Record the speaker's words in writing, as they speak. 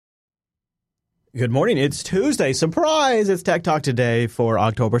Good morning. It's Tuesday. Surprise! It's Tech Talk today for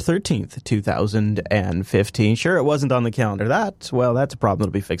October 13th, 2015. Sure, it wasn't on the calendar. That's a problem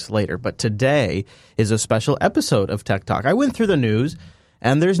that'll be fixed later. But today is a special episode of Tech Talk. I went through the news,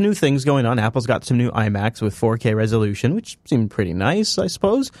 and there's new things going on. Apple's got some new iMacs with 4K resolution, which seemed pretty nice, I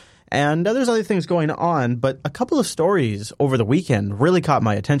suppose. And there's other things going on. But a couple of stories over the weekend really caught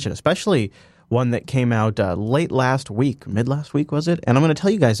my attention, especially one that came out late last week, mid last week, was it? And I'm going to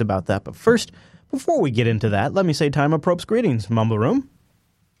tell you guys about that. But first, before we get into that, let me say time appropriate greetings, Mumble Room.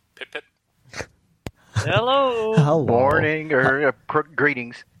 Pip, pip. Hello. Hello. Morning, or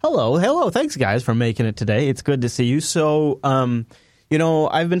greetings. Hello. Thanks, guys, for making it today. It's good to see you. So,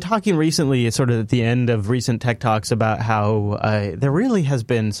 I've been talking recently, sort of at the end of recent Tech Talks, about how there really has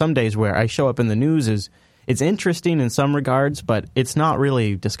been some days where I show up in the news it's interesting in some regards, but it's not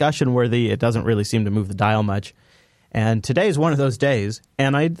really discussion worthy. It doesn't really seem to move the dial much. And today is one of those days,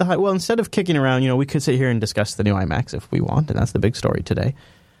 and I thought, well, instead of kicking around, we could sit here and discuss the new iMacs if we want, and that's the big story today.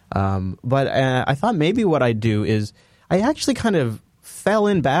 But I thought maybe what I'd do is I actually kind of fell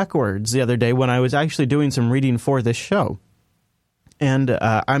in backwards the other day when I was actually doing some reading for this show. And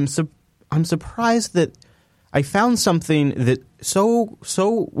I'm surprised that I found something that so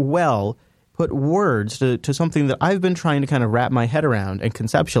well put words to something that I've been trying to kind of wrap my head around and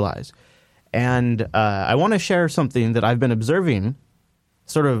conceptualize. And I want to share something that I've been observing,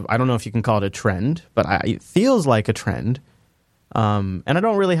 sort of, I don't know if you can call it a trend, but it feels like a trend. And I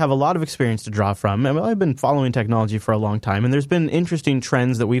don't really have a lot of experience to draw from. I mean, I've been following technology for a long time, and there's been interesting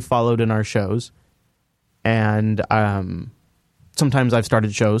trends that we've followed in our shows. And sometimes I've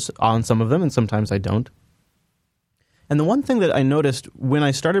started shows on some of them, and sometimes I don't. And the one thing that I noticed when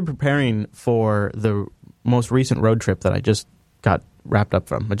I started preparing for the most recent road trip that I just got wrapped up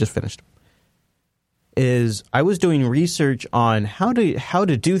from, I just finished, is I was doing research on how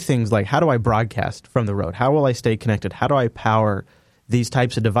to do things like, how do I broadcast from the road? How will I stay connected? How do I power these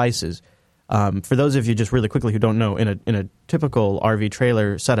types of devices? For those of you just really quickly who don't know, in a typical RV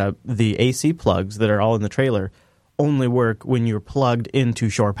trailer setup, the AC plugs that are all in the trailer only work when you're plugged into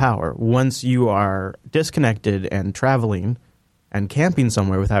shore power. Once you are disconnected and traveling and camping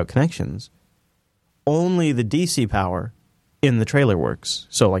somewhere without connections, only the DC power in the trailer works.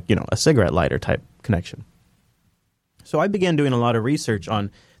 So like, a cigarette lighter type connection. So I began doing a lot of research on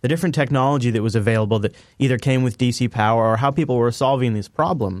the different technology that was available that either came with DC power or how people were solving these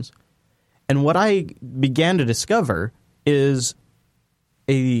problems. And what I began to discover is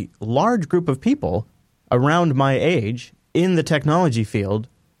a large group of people around my age in the technology field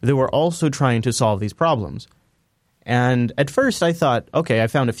that were also trying to solve these problems. And at first I thought, okay, I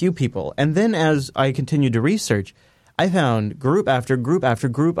found a few people. And then as I continued to research, I found group after group after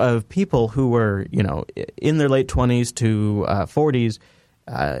group of people who were, in their late 20s to 40s.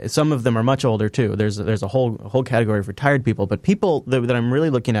 Some of them are much older too. There's a whole category of retired people, but people that I'm really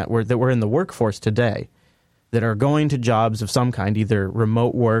looking at that were in the workforce today, that are going to jobs of some kind, either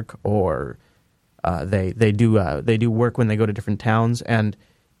remote work or they do work when they go to different towns. And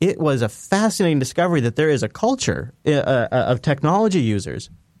it was a fascinating discovery that there is a culture of technology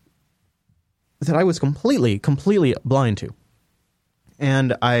users that I was completely blind to.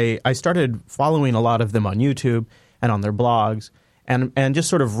 And I started following a lot of them on YouTube and on their blogs and just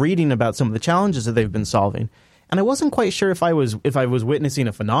sort of reading about some of the challenges that they've been solving. And I wasn't quite sure if I was witnessing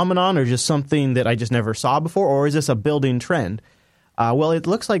a phenomenon or just something that I just never saw before, or is this a building trend? Well, it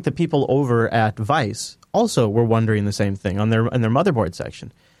looks like the people over at Vice also were wondering the same thing on their motherboard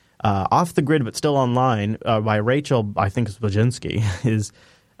section. Off the Grid but Still Online by Rachel, I think it's Blazinski,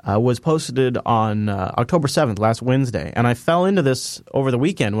 was posted on October 7th, last Wednesday. And I fell into this over the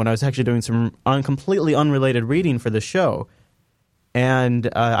weekend when I was actually doing some completely unrelated reading for the show. And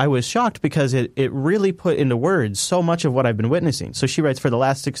I was shocked because it really put into words so much of what I've been witnessing. So she writes, for the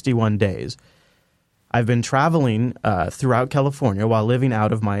last 61 days, I've been traveling throughout California while living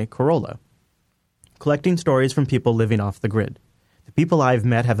out of my Corolla, collecting stories from people living off the grid. The people I've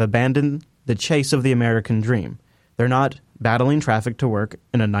met have abandoned the chase of the American dream. They're not battling traffic to work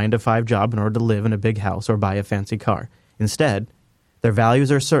in a 9-to-5 job in order to live in a big house or buy a fancy car. Instead, their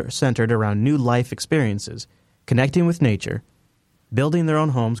values are centered around new life experiences, connecting with nature, building their own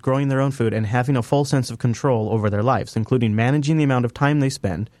homes, growing their own food, and having a full sense of control over their lives, including managing the amount of time they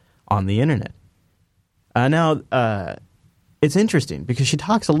spend on the internet. Now, it's interesting because she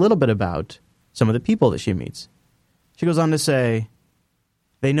talks a little bit about some of the people that she meets. She goes on to say,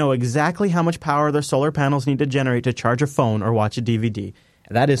 they know exactly how much power their solar panels need to generate to charge a phone or watch a DVD.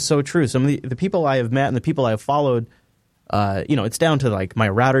 And that is so true. Some of the people I have met and the people I have followed, it's down to like my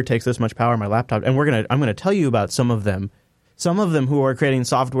router takes this much power, my laptop, and I'm going to tell you about some of them who are creating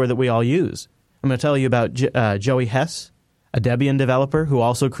software that we all use. I'm going to tell you about Joey Hess, a Debian developer who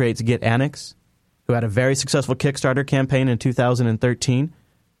also creates GitAnix, who had a very successful Kickstarter campaign in 2013,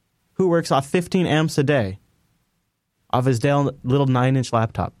 who works off 15 amps a day off his Dell little 9-inch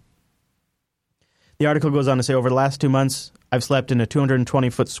laptop. The article goes on to say, over the last 2 months, I've slept in a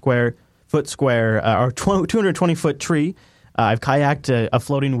 220-foot tree. I've kayaked a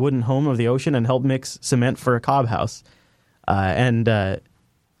floating wooden home of the ocean and helped mix cement for a cob house. I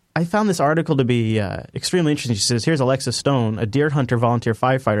found this article to be extremely interesting. She says, here's Alexa Stone, a deer hunter, volunteer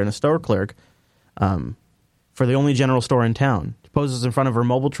firefighter, and a store clerk for the only general store in town. She poses in front of her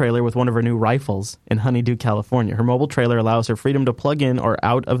mobile trailer with one of her new rifles in Honeydew, California. Her mobile trailer allows her freedom to plug in or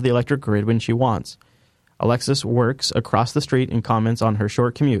out of the electric grid when she wants. Alexis works across the street and comments on her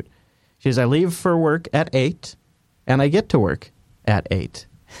short commute. She says, I leave for work at 8, and I get to work at 8.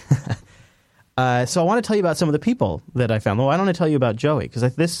 So I want to tell you about some of the people that I found. Well, I want to tell you about Joey,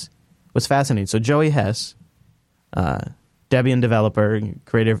 because this was fascinating. So Joey Hess, Debian developer,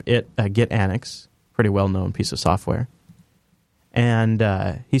 creator of GitAnix, pretty well-known piece of software. And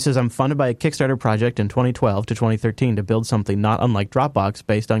he says, I'm funded by a Kickstarter project in 2012 to 2013 to build something not unlike Dropbox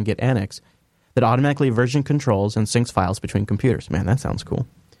based on GitAnix that automatically version controls and syncs files between computers. Man, that sounds cool.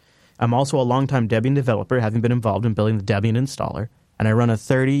 I'm also a longtime Debian developer, having been involved in building the Debian installer, and I run a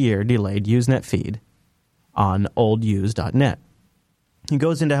 30-year delayed Usenet feed on olduse.net. He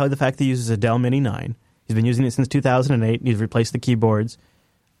goes into how the fact that he uses a Dell Mini 9. He's been using it since 2008. He's replaced the keyboards,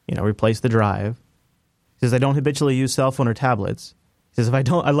 replaced the drive. He says, I don't habitually use cell phone or tablets. He says,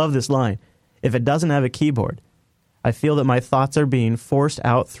 I love this line. If it doesn't have a keyboard, I feel that my thoughts are being forced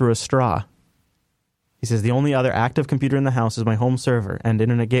out through a straw. He says, the only other active computer in the house is my home server and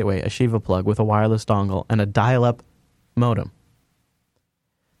internet gateway, a Shiva plug with a wireless dongle and a dial-up modem.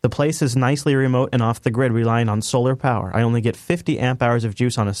 The place is nicely remote and off the grid, relying on solar power. I only get 50 amp hours of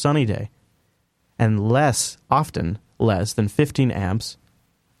juice on a sunny day, and often less than 15 amps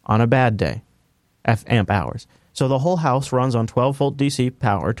on a bad day, amp hours. So the whole house runs on 12-volt DC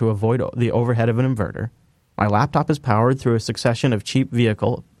power to avoid the overhead of an inverter. My laptop is powered through a succession of cheap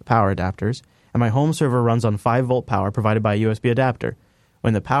vehicle power adapters, and my home server runs on 5-volt power provided by a USB adapter.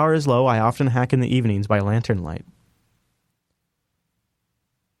 When the power is low, I often hack in the evenings by lantern light.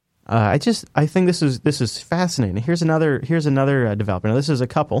 I think this is fascinating. Here's another developer. Now, this is a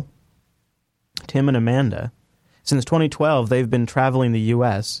couple, Tim and Amanda. Since 2012, they've been traveling the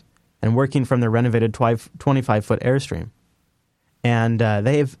U.S. and working from their renovated 25-foot Airstream. And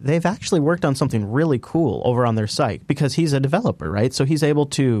they've actually worked on something really cool over on their site because he's a developer, right? So he's able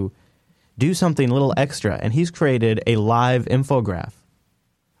to do something a little extra, and he's created a live infograph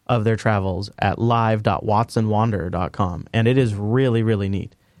of their travels at live.watsonwanderer.com, and it is really, really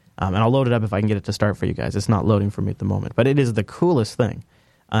neat. And I'll load it up if I can get it to start for you guys. It's not loading for me at the moment, but it is the coolest thing.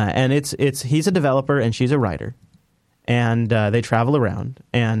 And he's a developer and she's a writer, and they travel around.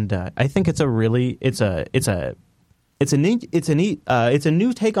 And I think it's a new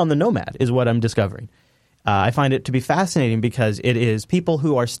take on the nomad, is what I'm discovering. I find it to be fascinating because it is people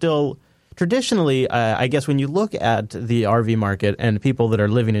who are still traditionally, I guess, when you look at the RV market and people that are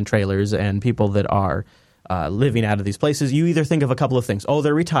living in trailers and people that are living out of these places, you either think of a couple of things. Oh,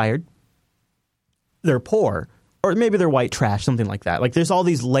 they're retired, they're poor, or maybe they're white trash, something like that. Like, there's all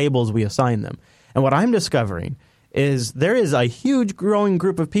these labels we assign them. And what I'm discovering is there is a huge growing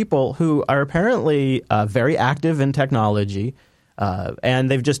group of people who are apparently very active in technology,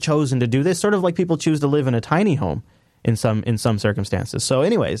 and they've just chosen to do this, sort of like people choose to live in a tiny home in some circumstances. So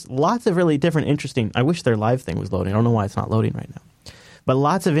anyways, lots of really different, interesting, I wish their live thing was loading. I don't know why it's not loading right now. But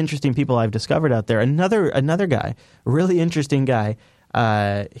lots of interesting people I've discovered out there. Another guy, really interesting guy,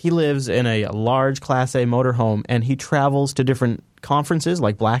 he lives in a large Class A motorhome, and he travels to different conferences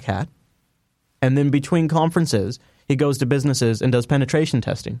like Black Hat. And then between conferences, he goes to businesses and does penetration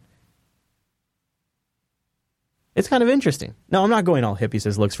testing. It's kind of interesting. No, I'm not going all hippie,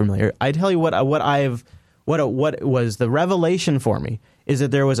 says looks familiar. I tell you what was the revelation for me is that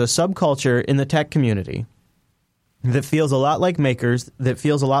there was a subculture in the tech community that feels a lot like makers, that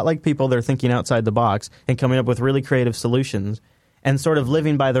feels a lot like people that are thinking outside the box and coming up with really creative solutions and sort of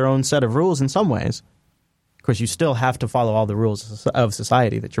living by their own set of rules in some ways. Of course, you still have to follow all the rules of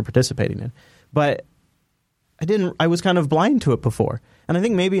society that you're participating in. But I was kind of blind to it before. And I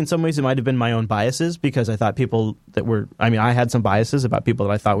think maybe in some ways it might have been my own biases because I thought I had some biases about people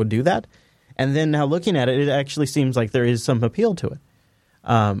that I thought would do that. And then now looking at it, it actually seems like there is some appeal to it.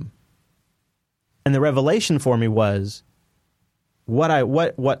 And the revelation for me was what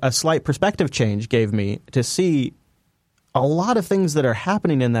a slight perspective change gave me to see a lot of things that are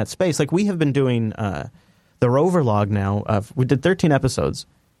happening in that space. Like, we have been doing the Rover Log now. We did 13 episodes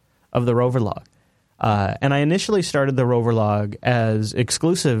of the Rover Log. And I initially started the Rover Log as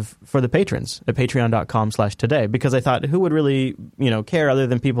exclusive for the patrons at patreon.com/today, because I thought, who would really, care other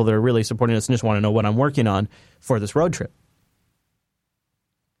than people that are really supporting us and just want to know what I'm working on for this road trip.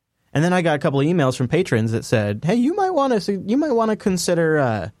 And then I got a couple of emails from patrons that said, hey, you might want to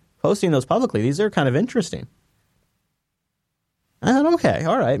consider posting those publicly. These are kind of interesting. I thought, okay,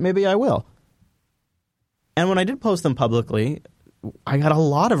 all right, maybe I will. And when I did post them publicly, I got a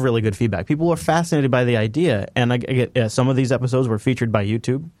lot of really good feedback. People were fascinated by the idea, and I get some of these episodes were featured by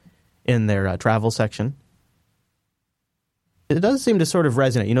YouTube in their travel section. It does seem to sort of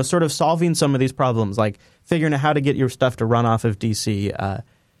resonate, sort of solving some of these problems, like figuring out how to get your stuff to run off of DC,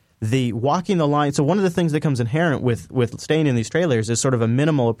 the walking the line. So one of the things that comes inherent with staying in these trailers is sort of a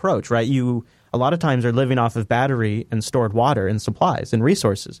minimal approach, right? You a lot of times are living off of battery and stored water and supplies and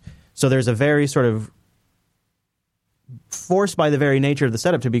resources. So there's a very sort of forced by the very nature of the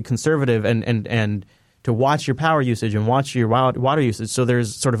setup to be conservative and to watch your power usage and watch your water usage. So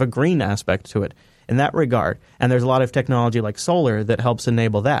there's sort of a green aspect to it in that regard. And there's a lot of technology like solar that helps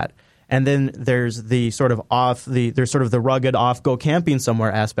enable that. And then there's the sort of there's sort of the rugged go camping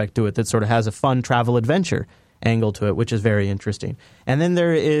somewhere aspect to it that sort of has a fun travel adventure angle to it, which is very interesting. And then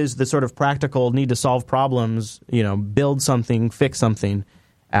there is the sort of practical need to solve problems, build something, fix something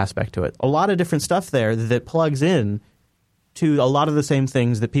aspect to it. A lot of different stuff there that plugs in to a lot of the same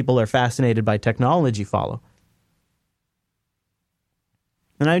things that people are fascinated by technology follow.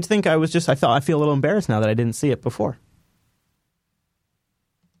 And I think I feel a little embarrassed now that I didn't see it before.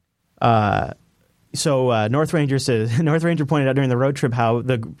 So North Ranger pointed out during the road trip how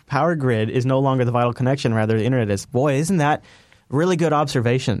the power grid is no longer the vital connection, rather the internet is. Boy, isn't that really good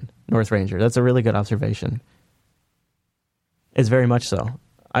observation, North Ranger? That's a really good observation. It's very much so.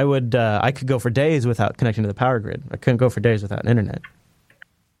 I could go for days without connecting to the power grid. I couldn't go for days without internet.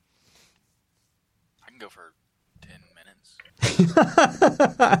 I can go for 10 minutes.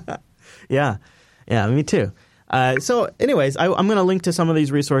 Yeah, me too. So, anyways, I'm going to link to some of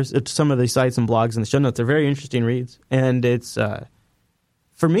these some of these sites and blogs in the show notes. They're very interesting reads, and it's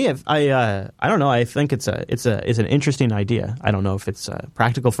for me. I don't know. I think it's an interesting idea. I don't know if it's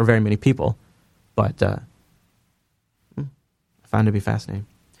practical for very many people, but I found it to be fascinating.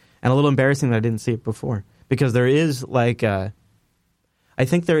 And a little embarrassing that I didn't see it before, because there is I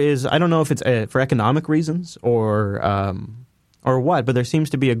think there is. I don't know if it's for economic reasons or what, but there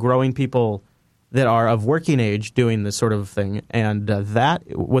seems to be a growing people that are of working age doing this sort of thing, and that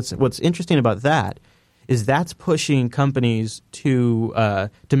what's interesting about that is that's pushing companies to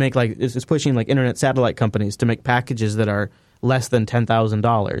make it's pushing internet satellite companies to make packages that are less than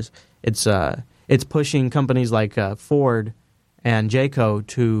 $10,000. It's pushing companies like Ford and Jayco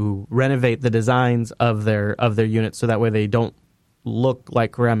to renovate the designs of their units so that way they don't look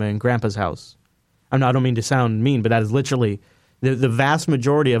like Grandma and Grandpa's house. I don't mean to sound mean, but that is literally the vast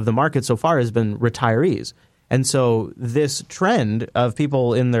majority of the market so far has been retirees. And so this trend of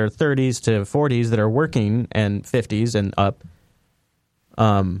people in their 30s to 40s that are working and 50s and up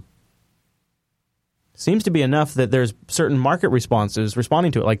seems to be enough that there's certain market responses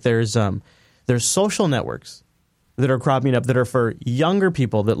responding to it. Like there's social networks that are cropping up that are for younger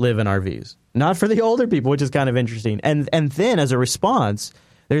people that live in RVs, not for the older people, which is kind of interesting. And then as a response,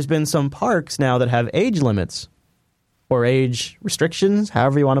 there's been some parks now that have age limits or age restrictions,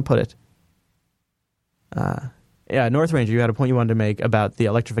 however you want to put it. North Ranger, you had a point you wanted to make about the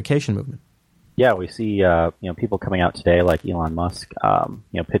electrification movement. Yeah, we see people coming out today like Elon Musk,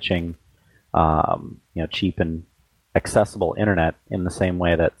 pitching cheap and accessible internet in the same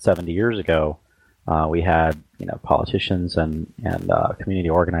way that 70 years ago we had politicians and community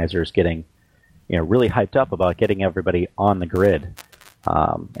organizers getting really hyped up about getting everybody on the grid,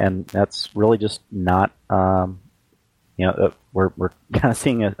 and that's really just not. We're kind of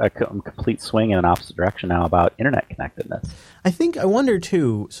seeing a complete swing in an opposite direction now about internet connectedness. I wonder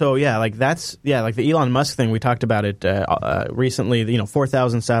too. So like the Elon Musk thing, we talked about it recently.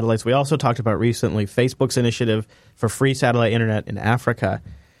 4,000 satellites. We also talked about recently Facebook's initiative for free satellite internet in Africa.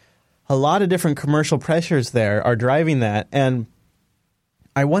 A lot of different commercial pressures there are driving that, and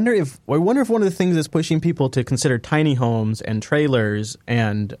I wonder if one of the things that's pushing people to consider tiny homes and trailers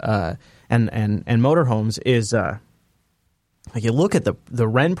and motorhomes is. Like you look at the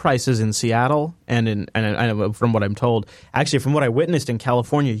rent prices in Seattle and from what I'm told, actually from what I witnessed in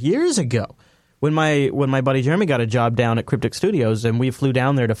California years ago, when my buddy Jeremy got a job down at Cryptic Studios and we flew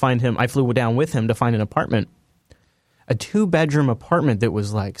down there to find him, I flew down with him to find an apartment, a 2-bedroom apartment that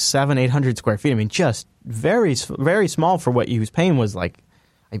was like 700-800 square feet. I mean, just very very small for what he was paying. Was like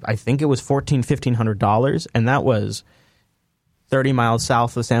I think it was $1,400-$1,500, and that was 30 miles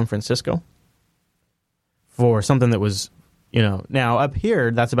south of San Francisco. for something that was, now up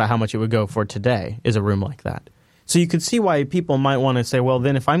here, that's about how much it would go for today, is a room like that. So you could see why people might want to say, well,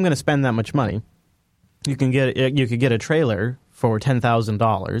 then if I'm going to spend that much money, you could get a trailer for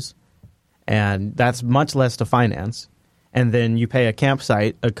 $10,000, and that's much less to finance. And then you pay a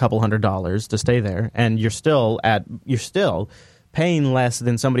campsite a couple $100s to stay there, and you're still paying less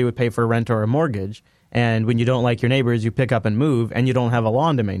than somebody would pay for a rent or a mortgage. And when you don't like your neighbors, you pick up and move, and you don't have a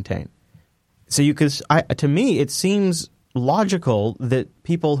lawn to maintain. So to me, it seems logical that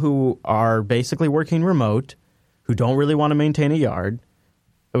people who are basically working remote, who don't really want to maintain a yard,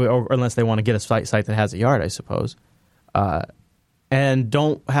 or unless they want to get a site that has a yard, I suppose, and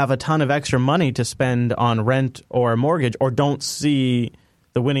don't have a ton of extra money to spend on rent or a mortgage, or don't see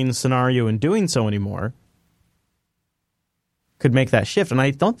the winning scenario in doing so anymore, could make that shift. And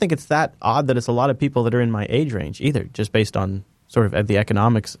I don't think it's that odd that it's a lot of people that are in my age range either, just based on sort of the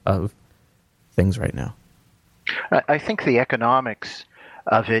economics of things right now. I think the economics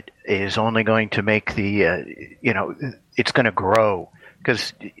of it is only going to make it's going to grow.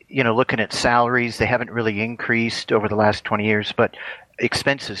 Because, looking at salaries, they haven't really increased over the last 20 years, but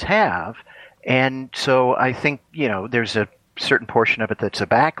expenses have. And so I think, there's a certain portion of it that's a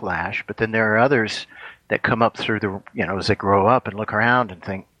backlash, but then there are others that come up through the, as they grow up and look around and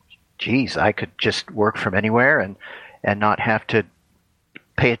think, geez, I could just work from anywhere and not have to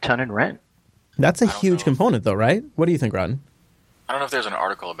pay a ton in rent. That's a huge component, though, right? What do you think, Rodden? I don't know if there's an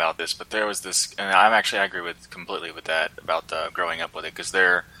article about this, but there was this, and I agree completely with that about growing up with it, because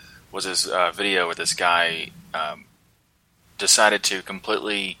there was this video where this guy decided to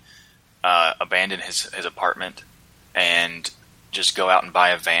completely abandon his apartment and just go out and buy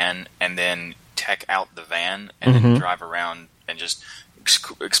a van and then tech out the van and then drive around and just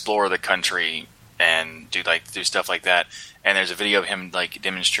explore the country and do stuff like that. And there's a video of him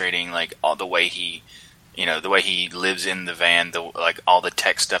demonstrating all the way he lives in the van, all the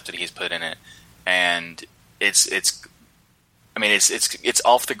tech stuff that he's put in it, and it's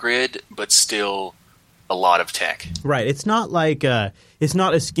off the grid, but still a lot of tech. Right. It's not like it's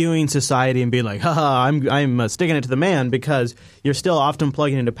not eschewing society and being like, haha, I'm sticking it to the man, because you're still often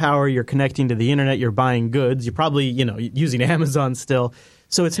plugging into power, you're connecting to the internet, you're buying goods, you're probably using Amazon still.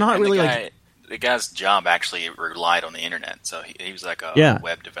 So it's not really the guy's job actually relied on the internet, so he was like a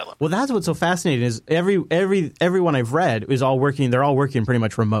web developer. Well, that's what's so fascinating is everyone I've read is all working. They're all working pretty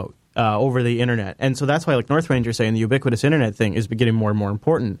much remote over the internet, and so that's why, North Ranger saying the ubiquitous internet thing is getting more and more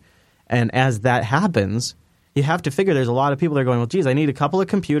important. And as that happens, you have to figure there's a lot of people that are going, well, geez, I need a couple of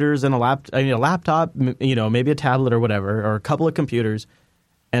computers and I need a laptop, maybe a tablet or whatever, or a couple of computers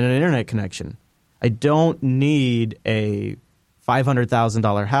and an internet connection. I don't need a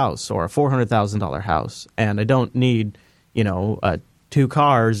 $500,000 house or a $400,000 house, and I don't need, 2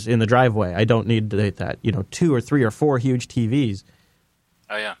 cars in the driveway. I don't need that, 2 or 3 or 4 huge TVs.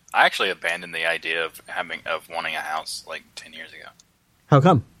 Oh yeah, I actually abandoned the idea of wanting a house 10 years ago. How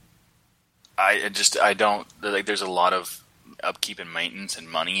come? I don't there's a lot of upkeep and maintenance and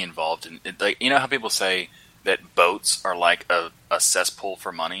money involved in it. How people say that boats are like a cesspool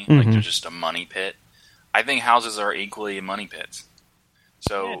for money, they're just a money pit. I think houses are equally money pits.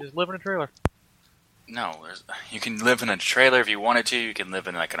 So just live in a trailer. No, you can live in a trailer if you wanted to. You can live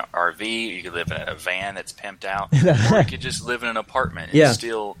in an RV. You can live in a van that's pimped out. Or you could just live in an apartment and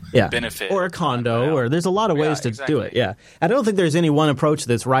still benefit. Or a condo. Or there's a lot of ways to do it. Yeah, I don't think there's any one approach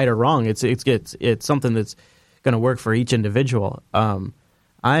that's right or wrong. It's something that's going to work for each individual. I'm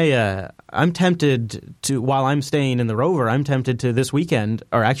tempted to, while I'm staying in the Rover, I'm tempted to this weekend,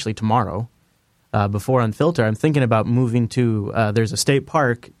 or actually tomorrow, before Unfilter, I'm thinking about moving to, there's a state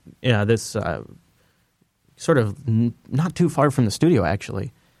park, this sort of not too far from the studio,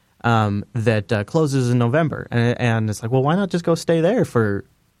 actually, that closes in November. And it's like, well, why not just go stay there for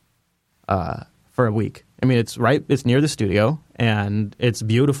a week? I mean, it's near the studio, and it's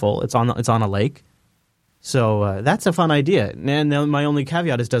beautiful. It's on a lake. So that's a fun idea. And my only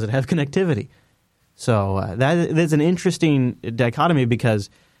caveat is, does it have connectivity? So that is an interesting dichotomy, because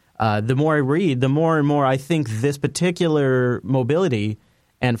the more I read, the more and more I think this particular mobility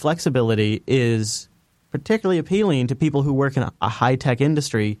and flexibility is particularly appealing to people who work in a high-tech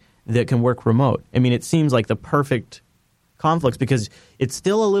industry that can work remote. I mean, it seems like the perfect conflicts, because it's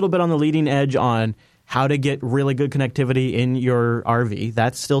still a little bit on the leading edge on how to get really good connectivity in your RV.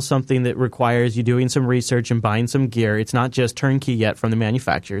 That's still something that requires you doing some research and buying some gear. It's not just turnkey yet from the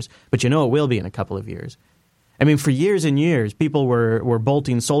manufacturers, but it will be in a couple of years. I mean, for years and years, people were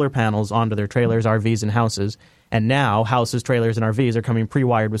bolting solar panels onto their trailers, RVs, and houses, and now houses, trailers, and RVs are coming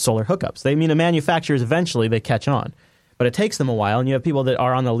pre-wired with solar hookups. The manufacturers eventually they catch on, but it takes them a while, and you have people that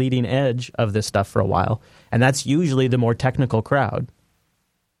are on the leading edge of this stuff for a while, and that's usually the more technical crowd.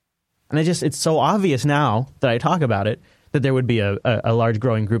 And it's so obvious now that I talk about it that there would be a large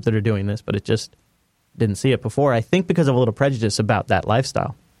growing group that are doing this, but it just didn't see it before. I think because of a little prejudice about that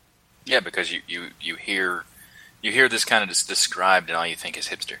lifestyle. Yeah, because you hear this kind of described, and all you think is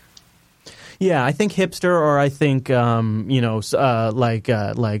hipster. Yeah, I think hipster, or I think like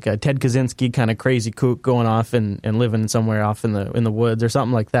Ted Kaczynski kind of crazy kook going off and living somewhere off in the woods or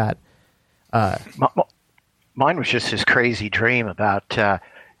something like that. Mine was just his crazy dream about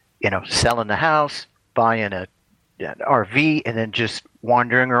selling the house, buying an RV, and then just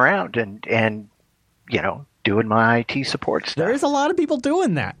wandering around and doing my IT support stuff. There's a lot of people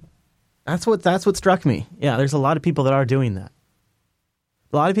doing that. That's what struck me. Yeah, there's a lot of people that are doing that.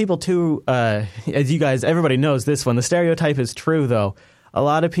 A lot of people, too, as you guys, everybody knows this one. The stereotype is true, though. A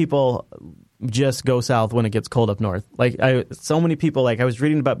lot of people just go south when it gets cold up north. So many people, I was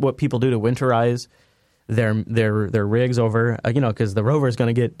reading about what people do to winterize their rigs over, because the rover is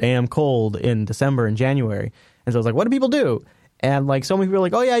going to get damn cold in December and January. And so I was like, what do people do? And, so many people are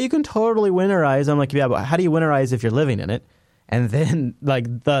like, oh, yeah, you can totally winterize. I'm like, yeah, but how do you winterize if you're living in it? And then,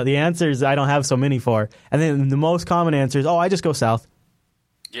 the answers I don't have so many for. And then the most common answer is, oh, I just go south.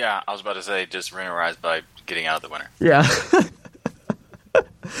 Yeah, I was about to say just winterize by getting out of the winter. Yeah.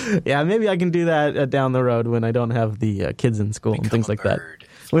 Yeah, maybe I can do that down the road when I don't have the kids in school and things like that.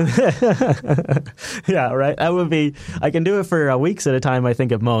 Yeah, right. That would be, I can do it for weeks at a time, I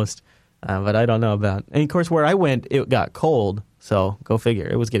think, at most. But I don't know about. And of course, where I went, it got cold. So go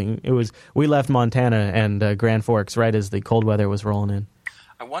figure. We left Montana and Grand Forks right as the cold weather was rolling in.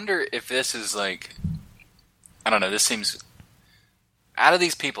 I wonder if this is I don't know, this seems, out of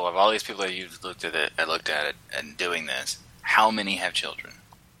these people, of all these people that you've looked at it and doing this, how many have children?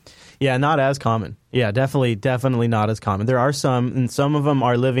 Yeah, not as common. Yeah, definitely not as common. There are some, and some of them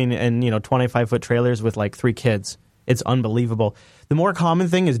are living in 25-foot trailers with 3 kids. It's unbelievable. The more common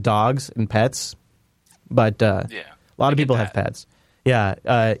thing is dogs and pets, but a lot of people have pets. Yeah,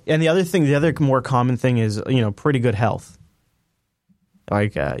 and the other more common thing is pretty good health.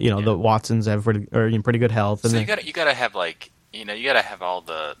 The Watsons have pretty good health. And so you gotta have you gotta have all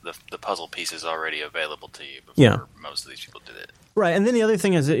the puzzle pieces already available to you before most of these people did it. Right, and then the other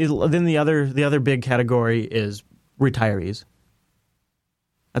thing is, the other big category is retirees.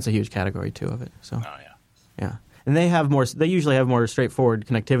 That's a huge category too of it. So, yeah, and they usually have more straightforward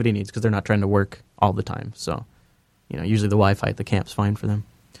connectivity needs because they're not trying to work all the time. So, usually the Wi-Fi at the camp's fine for them.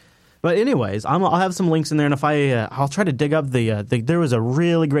 But anyways, I'll have some links in there, and if I'll try to dig up there was a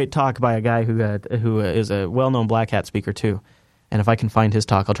really great talk by a guy who is a well-known Black Hat speaker too. And if I can find his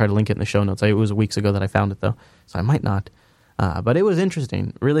talk, I'll try to link it in the show notes. It was weeks ago that I found it, though, so I might not. But it was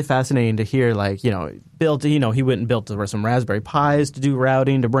interesting, really fascinating to hear, he went and built some Raspberry Pis to do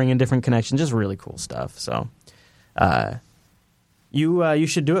routing, to bring in different connections, just really cool stuff. So you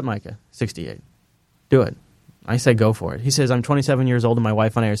should do it, Micah, 68. Do it. I say go for it. He says, I'm 27 years old, and my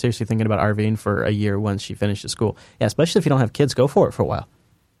wife and I are seriously thinking about RVing for a year once she finishes school. Yeah, especially if you don't have kids, go for it for a while.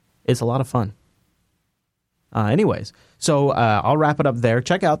 It's a lot of fun. Anyways, so I'll wrap it up there.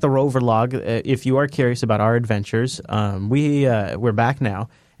 Check out the Rover log if you are curious about our adventures. We're back now,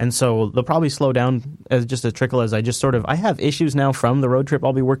 and so they'll probably slow down as just a trickle as I have issues now from the road trip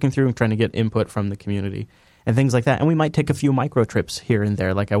I'll be working through and trying to get input from the community and things like that. And we might take a few micro trips here and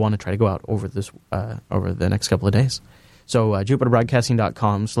there. I want to try to go out over the next couple of days. So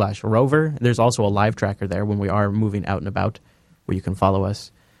JupiterBroadcasting.com/rover. There's also a live tracker there when we are moving out and about where you can follow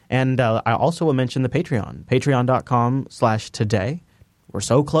us. And I also will mention the Patreon, patreon.com/today. We're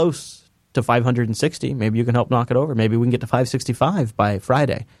so close to 560. Maybe you can help knock it over. Maybe we can get to 565 by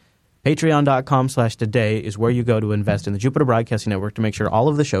Friday. Patreon.com/today is where you go to invest in the Jupiter Broadcasting Network to make sure all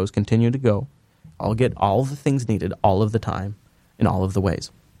of the shows continue to go. I'll get all of the things needed all of the time in all of the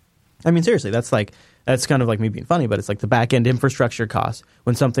ways. I mean, seriously, that's kind of like me being funny, but it's like the back-end infrastructure costs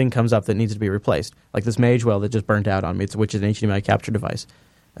when something comes up that needs to be replaced. Like this Magewell that just burnt out on me, which is an HDMI capture device.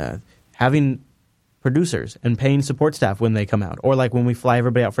 Having producers and paying support staff when they come out, or when we fly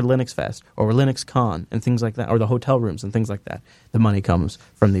everybody out for Linux Fest or Linux Con and things like that, or the hotel rooms and things like that, the money comes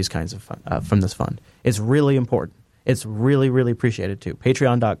from these kinds of from this fund. It's really important. It's really, really appreciated too.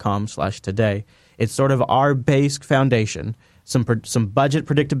 Patreon.com/today. It's sort of our base foundation, some budget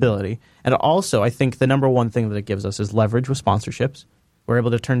predictability, and also I think the number one thing that it gives us is leverage with sponsorships. We're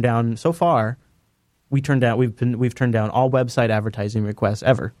able to turn down so far. We've turned down all website advertising requests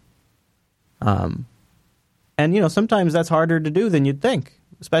ever. And sometimes that's harder to do than you'd think,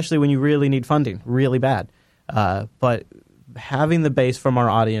 especially when you really need funding really bad. But having the base from our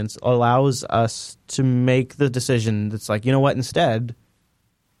audience allows us to make the decision that's like, you know what, instead,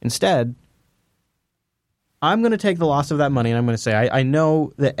 I'm going to take the loss of that money and I'm going to say, I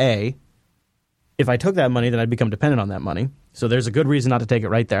know that A, if I took that money, then I'd become dependent on that money. So there's a good reason not to take it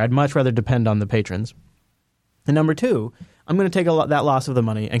right there. I'd much rather depend on the patrons. And number two, I'm going to take that loss of the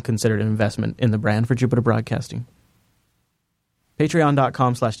money and consider it an investment in the brand for Jupiter Broadcasting.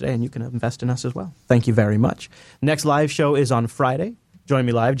 Patreon.com/today, and you can invest in us as well. Thank you very much. Next live show is on Friday. Join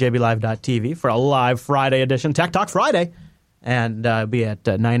me live, jblive.tv, for a live Friday edition, Tech Talk Friday, and be at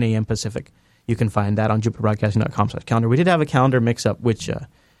 9 a.m. Pacific. You can find that on jupiterbroadcasting.com/calendar. We did have a calendar mix-up, which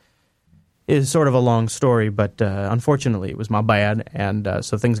is sort of a long story, but unfortunately it was my bad, and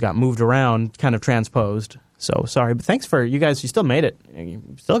so things got moved around, kind of transposed. So sorry, but thanks for you guys. You still made it. You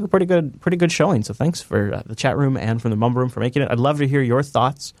still have a pretty good showing. So thanks for the chat room and from the Mumble Room for making it. I'd love to hear your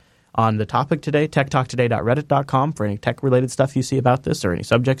thoughts on the topic today. techtalktoday.reddit.com for any tech-related stuff you see about this or any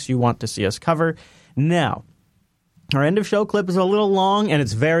subjects you want to see us cover. Now, our end of show clip is a little long and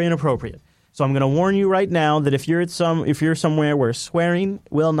it's very inappropriate. So I'm going to warn you right now that if you're somewhere where swearing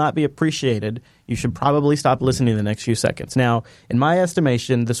will not be appreciated, you should probably stop listening in the next few seconds. Now, in my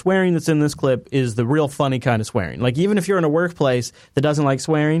estimation, the swearing that's in this clip is the real funny kind of swearing. Like, even if you're in a workplace that doesn't like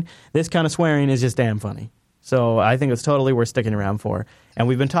swearing, this kind of swearing is just damn funny. So I think it's totally worth sticking around for. And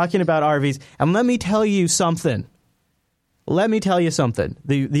we've been talking about RVs, and let me tell you something. The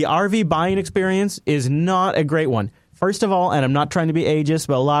RV buying experience is not a great one. First of all, and I'm not trying to be ageist,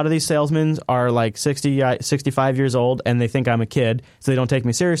 but a lot of these salesmen are like 60, 65 years old, and they think I'm a kid, so they don't take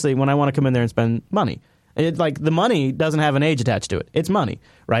me seriously when I want to come in there and spend money. The money doesn't have an age attached to it. It's money,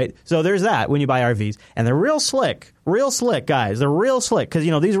 right? So there's that when you buy RVs. And they're real slick, guys. They're real slick because,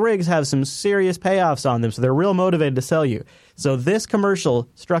 these rigs have some serious payoffs on them, so they're real motivated to sell you. So this commercial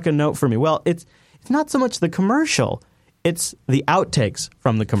struck a note for me. Well, it's not so much the commercial. It's the outtakes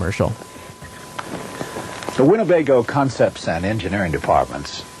from the commercial. The Winnebago Concepts and Engineering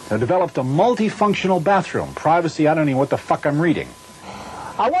Departments have developed a multifunctional bathroom. Privacy, I don't know what the fuck I'm reading.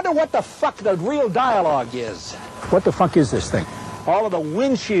 I wonder what the fuck the real dialogue is. What the fuck is this thing? All of the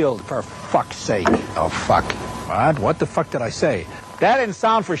windshield, for fuck's sake. Oh, fuck. What the fuck did I say? That didn't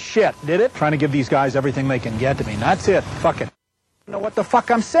sound for shit, did it? Trying to give these guys everything they can get. I mean, that's it. Fuck it. I don't know what the fuck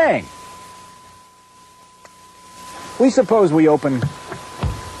I'm saying. We suppose we open...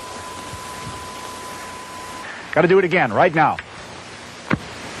 Got to do it again, right now.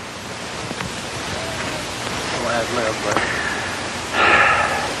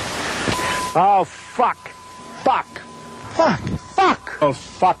 Oh, fuck. Fuck. Fuck. Fuck. Oh,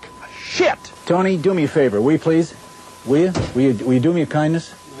 fuck. Shit. Tony, do me a favor, will you please? Will you do me a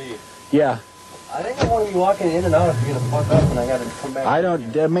kindness? Leave. Yeah. I think I want to be walking in and out if you're going to fuck up and I got to come back. I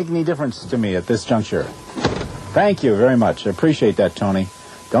don't make any difference to me at this juncture. Thank you very much. I appreciate that, Tony.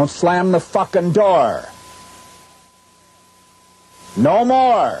 Don't slam the fucking door. No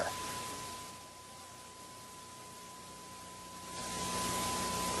more.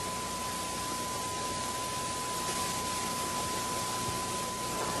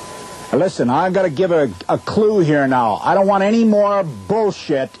 Listen, I've got to give a clue here now. I don't want any more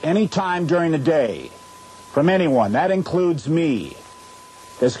bullshit anytime during the day from anyone. That includes me.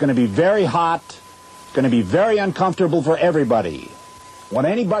 It's going to be very hot. It's going to be very uncomfortable for everybody. Want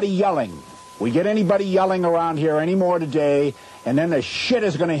anybody yelling? We get anybody yelling around here anymore today, and then the shit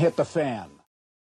is going to hit the fan.